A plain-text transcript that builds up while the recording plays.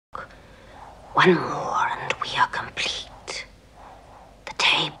One more and we are complete. The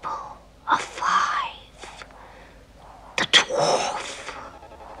table of 5. The dwarf.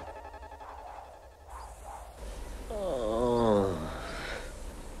 Oh.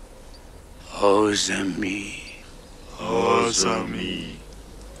 Ozami. Ozami.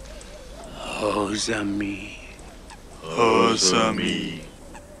 Ozami. Ozami.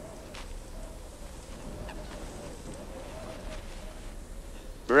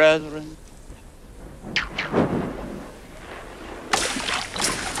 Brethren,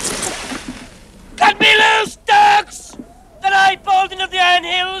 Cut me loose, Turks! The night bolting of the Iron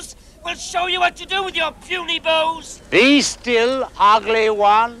Hills will show you what to do with your puny bows. be still, ugly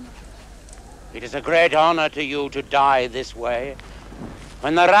one. It is a great honor to you to die this way.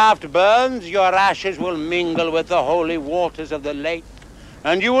 When the raft burns, your ashes will mingle with the holy waters of the lake,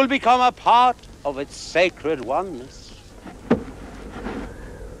 and you will become a part of its sacred oneness.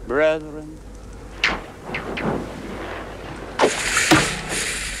 Brethren,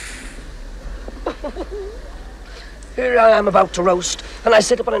 Here I am about to roast, and I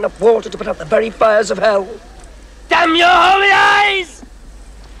sit upon enough water to put out the very fires of hell. Damn your holy eyes!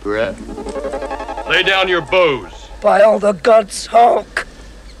 Lay down your bows. By all the gods, Hawk!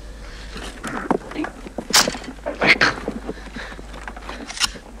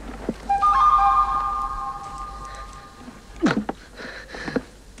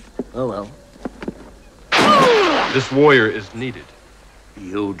 Oh well. This warrior is needed.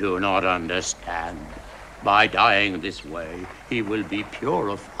 you do not understand. By dying this way, he will be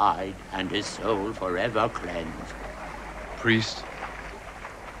purified and his soul forever cleansed. Priest,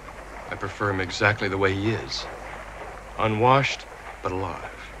 I prefer him exactly the way he is. Unwashed, but alive.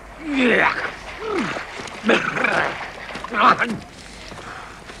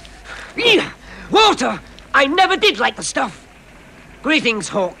 Walter! I never did like the stuff. Greetings,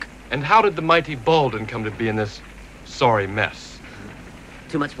 Hawk. And how did the mighty Baldwin come to be in this sorry mess?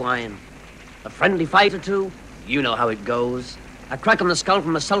 Too much wine. A friendly fight or two. You know how it goes. A crack on the skull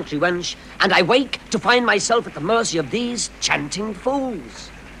from a sultry wench, and I wake to find myself at the mercy of these chanting fools.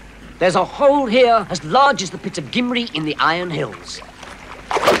 There's a hole here as large as the pit of Gimri in the Iron Hills.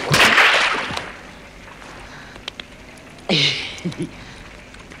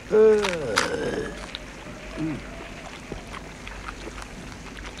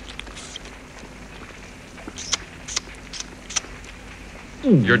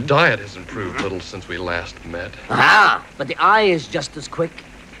 Your diet has improved little since we last met. Ah, but the eye is just as quick.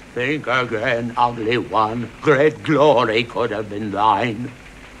 Think again, ugly one. Great glory could have been thine.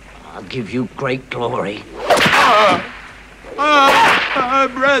 I'll give you great glory.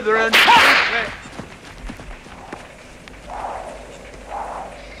 Brethren.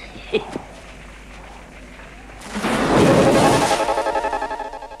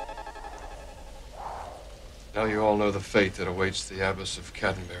 Now you all know the fate that awaits the Abbess of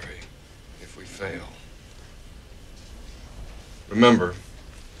Caddenbury if we fail. Remember,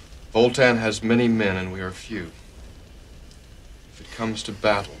 Voltan has many men and we are few. If it comes to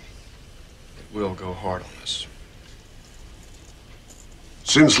battle, it will go hard on us.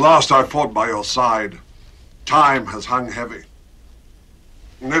 Since last I fought by your side, time has hung heavy.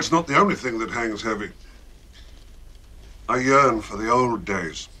 And it's not the only thing that hangs heavy. I yearn for the old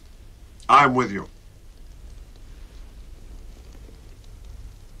days. I'm with you.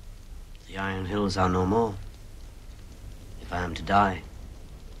 The Iron Hills are no more. If I am to die,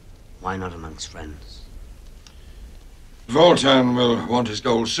 why not amongst friends? Voltan will want his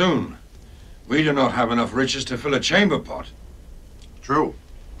gold soon. We do not have enough riches to fill a chamber pot. True.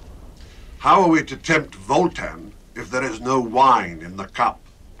 How are we to tempt Voltan if there is no wine in the cup?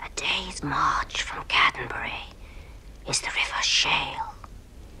 A day's march from Caddenbury is the River Shale.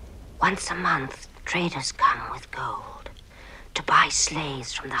 Once a month, traders come with gold to buy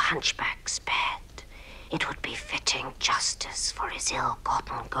slaves from the hunchback's bed. It would be fitting justice for his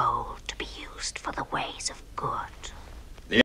ill-gotten gold to be used for the ways of good.